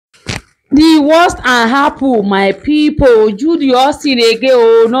The worst and happen, my people. Juju still again,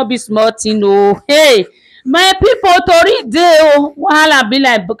 oh, no be small thing, oh. Hey, my people, Tori dey, oh, wahala be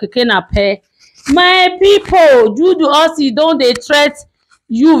like keke napep. My people, Juju still don dey threat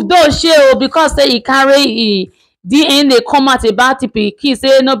you don share, oh, because say e carry DNA come out about the pikin,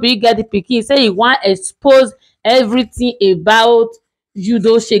 say no be get the pikin, say e wan expose everything about you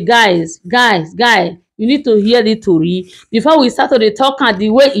don share. Guys, you need to hear the tori before we start to dey talk am the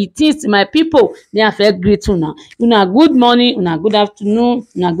way e is. My people, may I first greet una good morning, una good afternoon,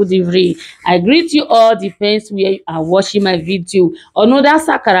 una good evening. I greet you all, depends where you are watching my video. Another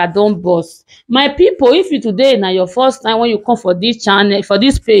sakara don burst. My people, if you today na your first time when you come for this channel, for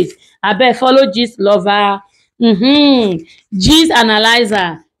this page, abeg follow gist lover, gist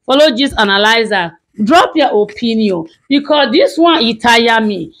analyzer, follow gist analyzer. Drop your opinion, because this one e tire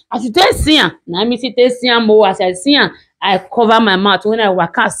me. As you take see am, na me still take see am more. As I see am, I cover my mouth when I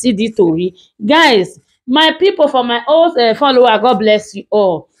waka see this tori. Guys, my people, for my old follower, God bless you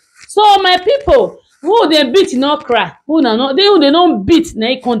all. So my people, who dey beat no cry, who dey no beat na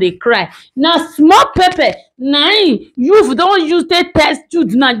e come dey cry. Na small pepper na im youth don use take test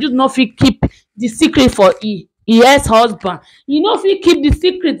Jude. Now Jude no fit keep the secret for e ex-husband. E no fit keep the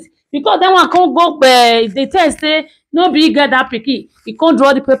secret, because that one come go dey tell say no be get that pikin. E come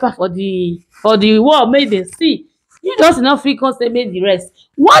draw the paper for the wall make dem see. You just no fit come say make the rest.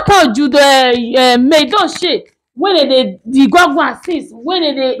 What of Jude Edochie when dey the gwagwa since when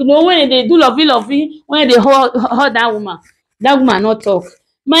dey when dey do lovey when dey hold that woman no talk.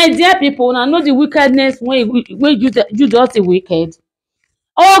 My dear people, una know the wickedness when you just the wicked.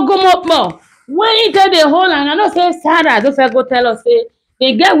 Ogomopo when he tell dey hold am, I know say Sarah don first go tell us say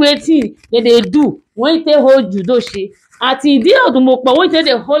they get wetin they do when he take hold Edochie. At e dey Ogomopo when he take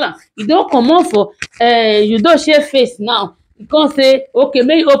dey hold am, e don comot for Edochie face now. E come say okay,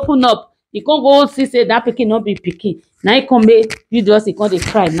 make e open up. E come go see say that pikin no be pikin. Na e come make Edochie come dey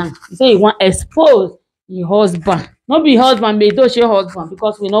cry now. He say he wan expose im husband. No be husband, be Edochie husband,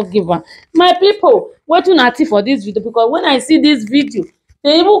 because we no give am. My people, wetin una think for this video? Because when I see this video,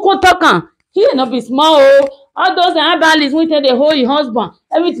 they even go talk am. He no be small, oh. All those herbalists wey take dey hold im husband,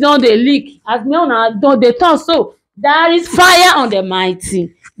 everything don dey leak. As me una don dey talk so, there is fire on the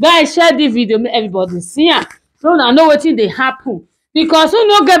mighty. Guys, share this video, make everybody see am, so una know wetin dey happen. Because who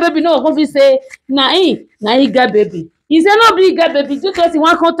no get baby no go fit say na him get baby. He say no be you get baby. Just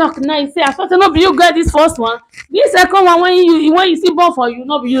wan come talk now. He say I thought no be you get this first one. This second one when you see born for you,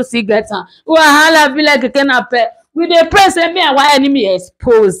 no be you see get am. Wahala be like keke napep. We dey pray say may our enemy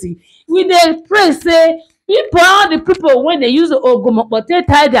expose. We dey pray say people, all the people when they use the Ogomopo take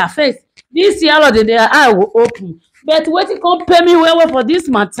tie their face, this year or their eye will open. But wetin come pay me well for this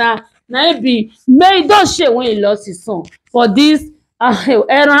matter, na it be may Edochie when he lost his son for this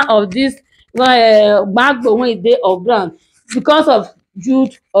era of this gbagbo when he dey on ground because of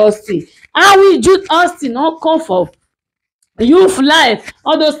Jude Austin. And we Jude Austin not come for youth life,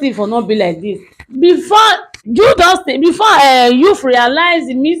 all those things for not be like this. Before Jude Austin, before youth realize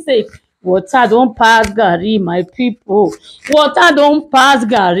the mistake, water don pass garri, my people. Water don pass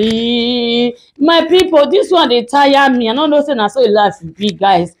garri, my people. This one dey tire me. I no know say na so life be,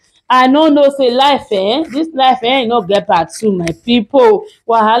 guys. I no know say life this life e no get part two, my people.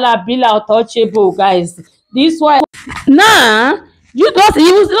 Wahala be like untouchable, guys. This one now you just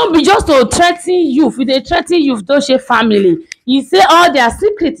no be just to threaten youth. If dey threaten youth Edochie family, he say all their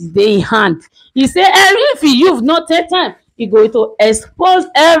secrets dey in hand. He say if youth no take time, he go to expose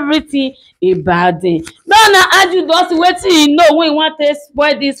everything about them. No, na argue just wetin you know when you want to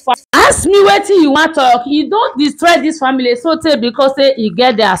spoil this family. Ask me wetin you want talk. You don't destroy this family so tey because say e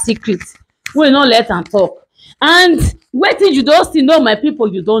get their secrets wey no let am talk. And wetin you don still know, my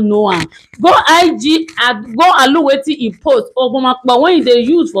people, you don't know am. Go IG and go and look wetin e post Ogomopo when they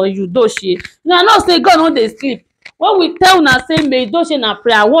use for Edochie. Una know say God no dey sleep. When we tell una say may Edochie na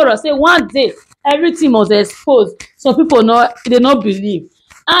prayer warrior, say one day everything must expose. Some people they no believe.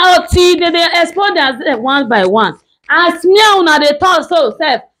 Until they expose themselves one by one. As me una dey talk so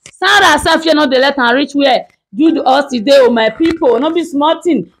sef, Sarah sef here no dey let am reach where Jude Austin dey. Oh my people, no be small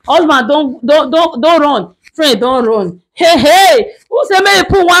thing. Husband don't run, friend don't run. Hey, who say make you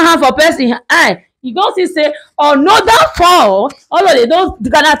put one hand for person eye? You don see say another fall, all of they don't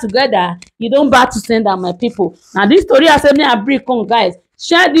gather together. You don't back to send am, my people. Now this story I say me I bring come, guys.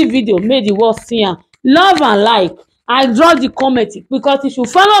 Share this video, make the world see am. Love and like. I drop the comment, because if you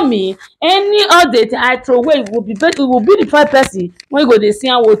follow me, any update I throw away will be the first person when you go dey see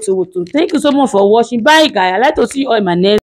am woto. Thank you so much for watching. Bye, guys. I like to see you all in my next.